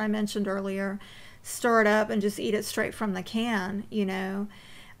minerals that I mentioned earlier. Stir it up and just eat it straight from the can, you know.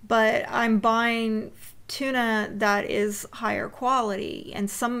 But I'm buying tuna that is higher quality,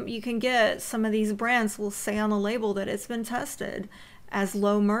 and you can get some of these brands will say on the label that it's been tested as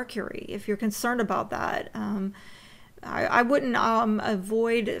low mercury. If you're concerned about that, I wouldn't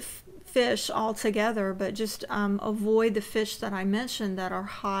avoid fish altogether, but just avoid the fish that I mentioned that are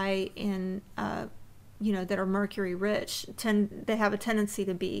high in, you know, that are mercury rich. They have a tendency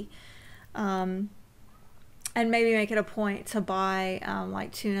to be. And maybe make it a point to buy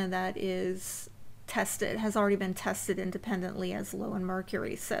like tuna that is tested, has already been tested independently as low in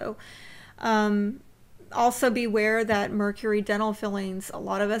mercury. So also beware that mercury dental fillings, a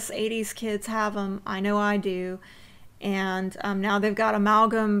lot of us 80s kids have them. I know I do. And now they've got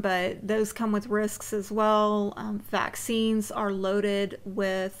amalgam, but those come with risks as well. Vaccines are loaded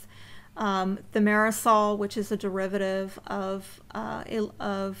with thimerosal, which is a derivative of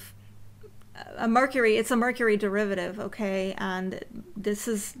a mercury. It's a mercury derivative, okay? And this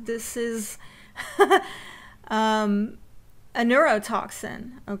is a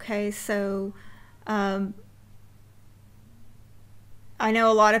neurotoxin, okay? So I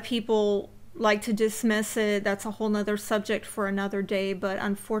know a lot of people like to dismiss it. That's a whole nother subject for another day, but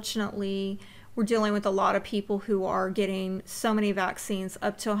unfortunately we're dealing with a lot of people who are getting so many vaccines,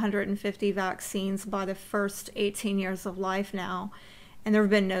 up to 150 vaccines by the first 18 years of life now, and there have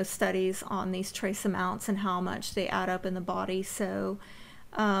been no studies on these trace amounts and how much they add up in the body. So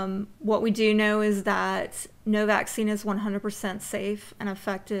what we do know is that no vaccine is 100% safe and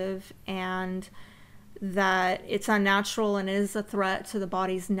effective, and that it's unnatural and is a threat to the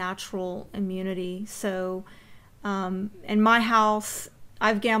body's natural immunity. So in my house,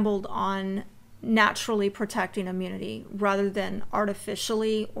 I've gambled on naturally protecting immunity rather than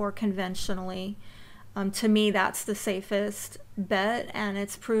artificially or conventionally. To me, that's the safest bet, and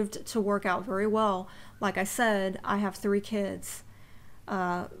it's proved to work out very well. Like I said, I have 3 kids.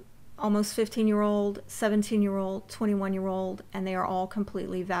 Almost 15-year-old, 17-year-old, 21-year-old, and they are all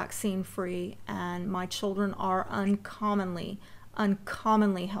completely vaccine-free, and my children are uncommonly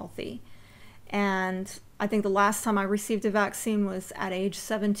healthy. And I think the last time I received a vaccine was at age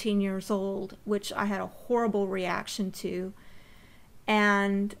 17 years old, which I had a horrible reaction to,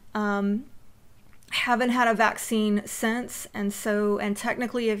 and haven't had a vaccine since. And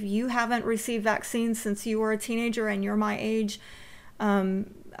technically, if you haven't received vaccines since you were a teenager and you're my age,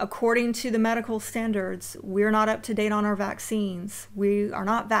 according to the medical standards, we're not up to date on our vaccines. We are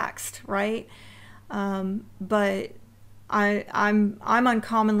not vaxxed, right? But I'm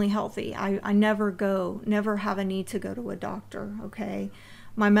uncommonly healthy. I never have a need to go to a doctor, okay?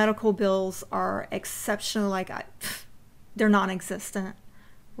 My medical bills are exceptional. Like they're non-existent,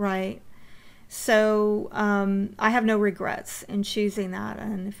 right? So I have no regrets in choosing that.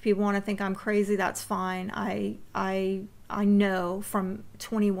 And if people want to think I'm crazy, that's fine. I know from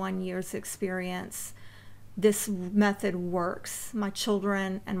 21 years experience, this method works. My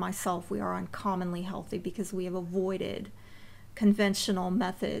children and myself, we are uncommonly healthy because we have avoided conventional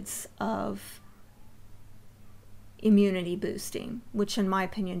methods of immunity boosting, which in my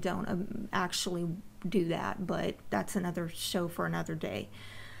opinion don't actually do that, but that's another show for another day.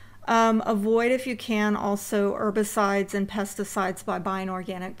 Avoid, if you can, also herbicides and pesticides by buying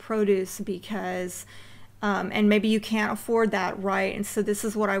organic produce, because and maybe you can't afford that, right? And so this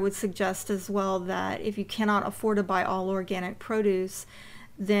is what I would suggest as well, that if you cannot afford to buy all organic produce,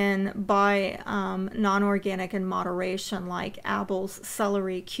 then buy non-organic in moderation, like apples,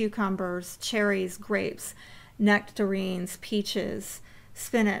 celery, cucumbers, cherries, grapes, nectarines, peaches,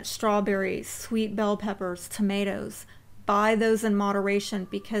 spinach, strawberries, sweet bell peppers, tomatoes. Buy those in moderation,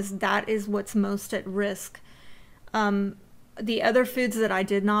 because that is what's most at risk. The other foods that I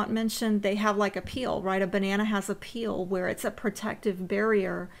did not mention, they have like a peel, right? A banana has a peel where it's a protective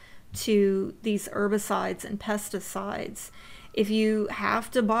barrier to these herbicides and pesticides. If you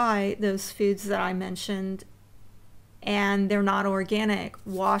have to buy those foods that I mentioned and they're not organic,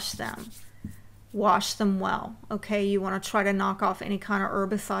 wash them. Wash them well, okay? You want to try to knock off any kind of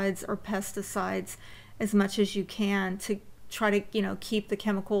herbicides or pesticides as much as you can to try to, you know, keep the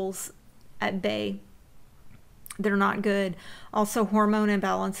chemicals at bay. They're not good. Also, hormone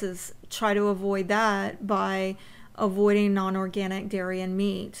imbalances, try to avoid that by avoiding non-organic dairy and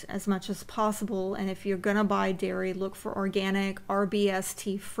meat as much as possible. And if you're going to buy dairy, look for organic,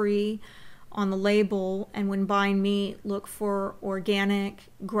 RBST free on the label. And when buying meat, look for organic,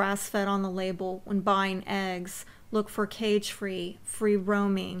 grass-fed on the label. When buying eggs, look for cage-free, free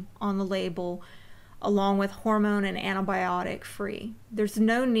roaming on the label, along with hormone and antibiotic free. There's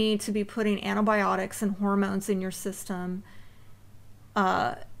no need to be putting antibiotics and hormones in your system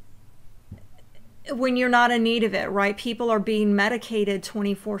when you're not in need of it, right? People are being medicated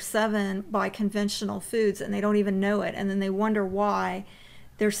 24/7 by conventional foods and they don't even know it. And then they wonder why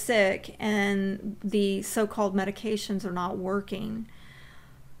they're sick and the so-called medications are not working.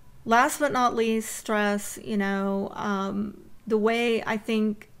 Last but not least, stress. You know, the way I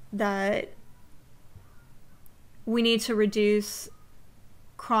think that we need to reduce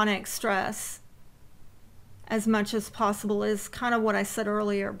chronic stress as much as possible is kind of what I said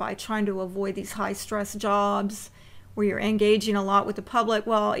earlier, by trying to avoid these high stress jobs where you're engaging a lot with the public.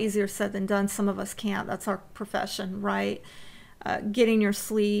 Well, easier said than done. Some of us can't. That's our profession, right? Getting your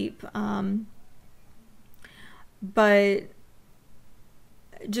sleep. But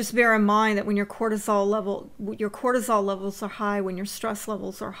just bear in mind that when your cortisol levels are high, when your stress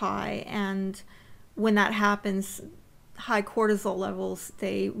levels are high, and when that happens, high cortisol levels,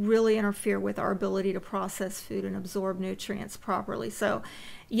 they really interfere with our ability to process food and absorb nutrients properly. So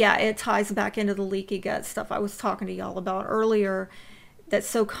yeah, it ties back into the leaky gut stuff I was talking to y'all about earlier, that's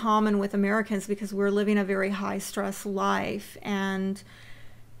so common with Americans because we're living a very high stress life. And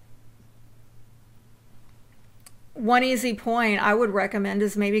one easy point I would recommend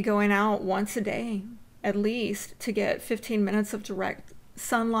is maybe going out once a day at least to get 15 minutes of direct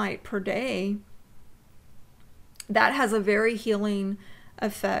sunlight per day. That has a very healing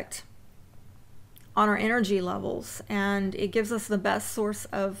effect on our energy levels, and it gives us the best source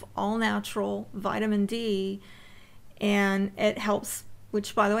of all natural vitamin D, and it helps,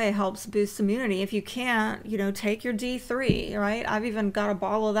 which by the way helps boost immunity. If you can't, you know, take your D3, right? I've even got a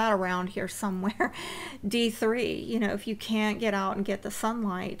bottle of that around here somewhere. D3, you know, if you can't get out and get the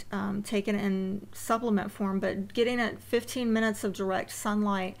sunlight, take it in supplement form, but getting it 15 minutes of direct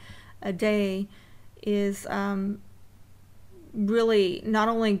sunlight a day is really not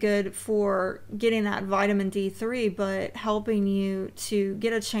only good for getting that vitamin D3, but helping you to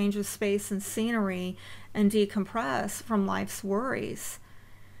get a change of space and scenery and decompress from life's worries.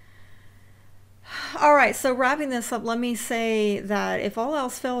 All right, so wrapping this up, let me say that if all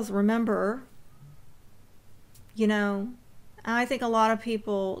else fails, remember, you know, I think a lot of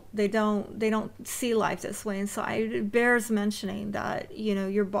people, they don't see life this way. And so it bears mentioning that, you know,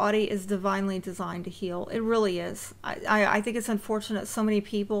 your body is divinely designed to heal. It really is. I think it's unfortunate so many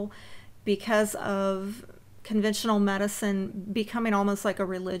people, because of conventional medicine becoming almost like a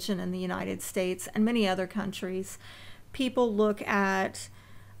religion in the United States and many other countries, people look at,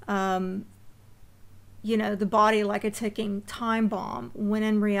 you know, the body like a ticking time bomb, when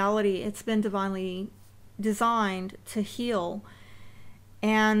in reality it's been divinely designed to heal.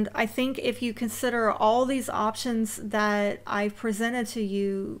 And I think if you consider all these options that I've presented to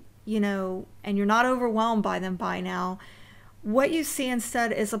you, you know, and you're not overwhelmed by them by now, What you see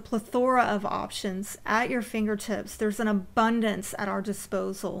instead is a plethora of options at your fingertips. There's an abundance at our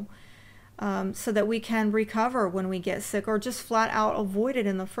disposal, so that we can recover when we get sick, or just flat out avoid it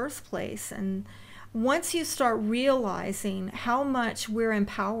in the first place. And once you start realizing how much we're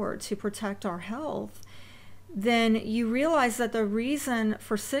empowered to protect our health, then you realize that the reason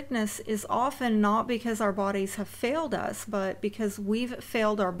for sickness is often not because our bodies have failed us, but because we've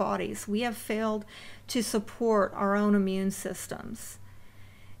failed our bodies. We have failed to support our own immune systems.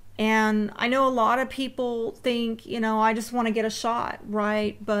 And I know a lot of people think, you know, I just want to get a shot,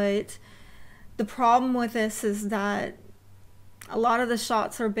 right? But the problem with this is that a lot of the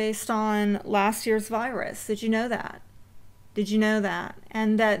shots are based on last year's virus. Did you know that? Did you know that?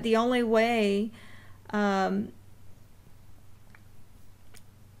 And that the only way,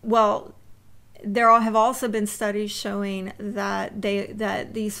 well, there have also been studies showing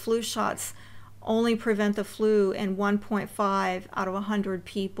that these flu shots only prevent the flu in 1.5 out of 100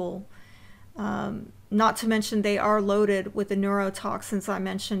 people. Not to mention they are loaded with the neurotoxins I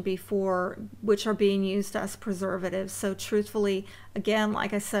mentioned before, which are being used as preservatives. So truthfully, again,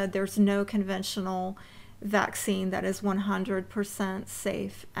 like I said, there's no conventional vaccine that is 100%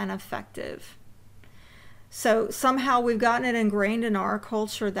 safe and effective. So somehow we've gotten it ingrained in our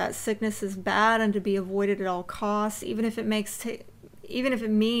culture that sickness is bad and to be avoided at all costs, even if it means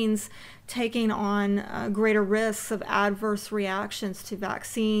taking on greater risks of adverse reactions to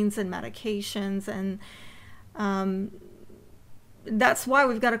vaccines and medications. And that's why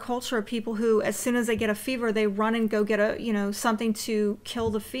we've got a culture of people who, as soon as they get a fever, they run and go get something to kill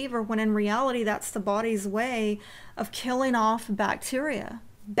the fever, when in reality that's the body's way of killing off bacteria,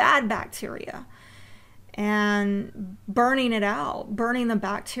 bad bacteria, and burning it out, burning the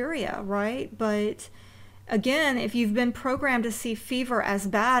bacteria, right? But again, if you've been programmed to see fever as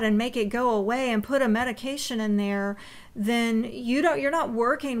bad and make it go away and put a medication in there, then you're not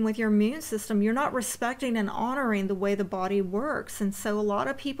working with your immune system. You're not respecting and honoring the way the body works. And so a lot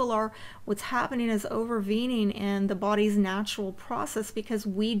of people what's happening is overvening in the body's natural process because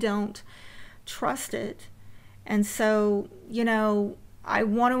we don't trust it. And so, you know, I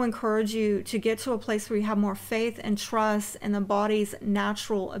want to encourage you to get to a place where you have more faith and trust in the body's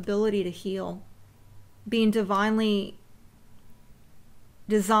natural ability to heal, being divinely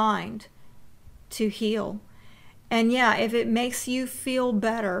designed to heal. And yeah, if it makes you feel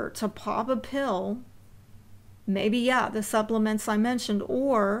better to pop a pill, maybe, yeah, the supplements I mentioned,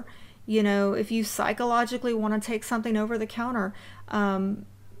 or, you know, if you psychologically want to take something over the counter,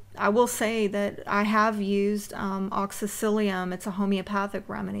 I will say that I have used oxycilium. It's a homeopathic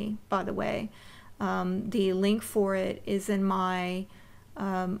remedy, by the way. The link for it is in my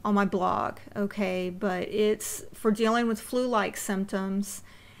on my blog, okay? But it's for dealing with flu-like symptoms,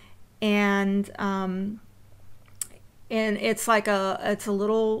 and it's like it's a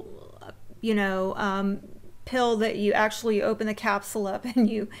little, you know, pill that you actually open the capsule up and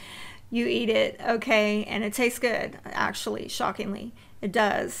you eat it, okay? And it tastes good, actually, shockingly. It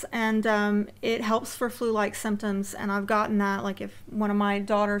does. And it helps for flu-like symptoms. And I've gotten that, like if one of my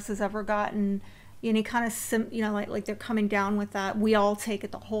daughters has ever gotten any kind of, you know, like they're coming down with that, we all take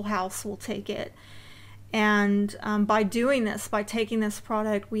it. The whole house will take it. And by doing this, by taking this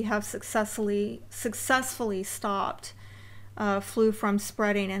product, we have successfully stopped flu from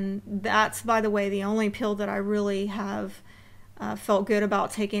spreading. And that's, by the way, the only pill that I really have felt good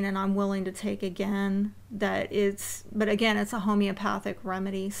about taking, and I'm willing to take again. But again, it's a homeopathic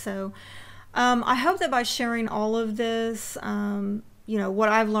remedy. So I hope that by sharing all of this, you know, what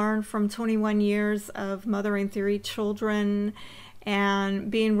I've learned from 21 years of mothering 3 children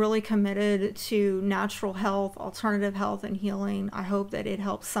and being really committed to natural health, alternative health, and healing, I hope that it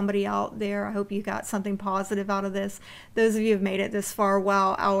helps somebody out there. I hope you got something positive out of this. Those of you who have made it this far,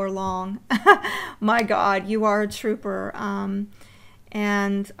 wow, hour long. My God, you are a trooper.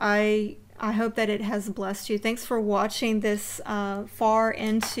 And I hope that it has blessed you. Thanks for watching this far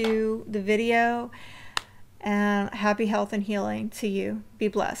into the video. And happy health and healing to you. Be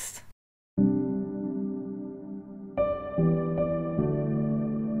blessed.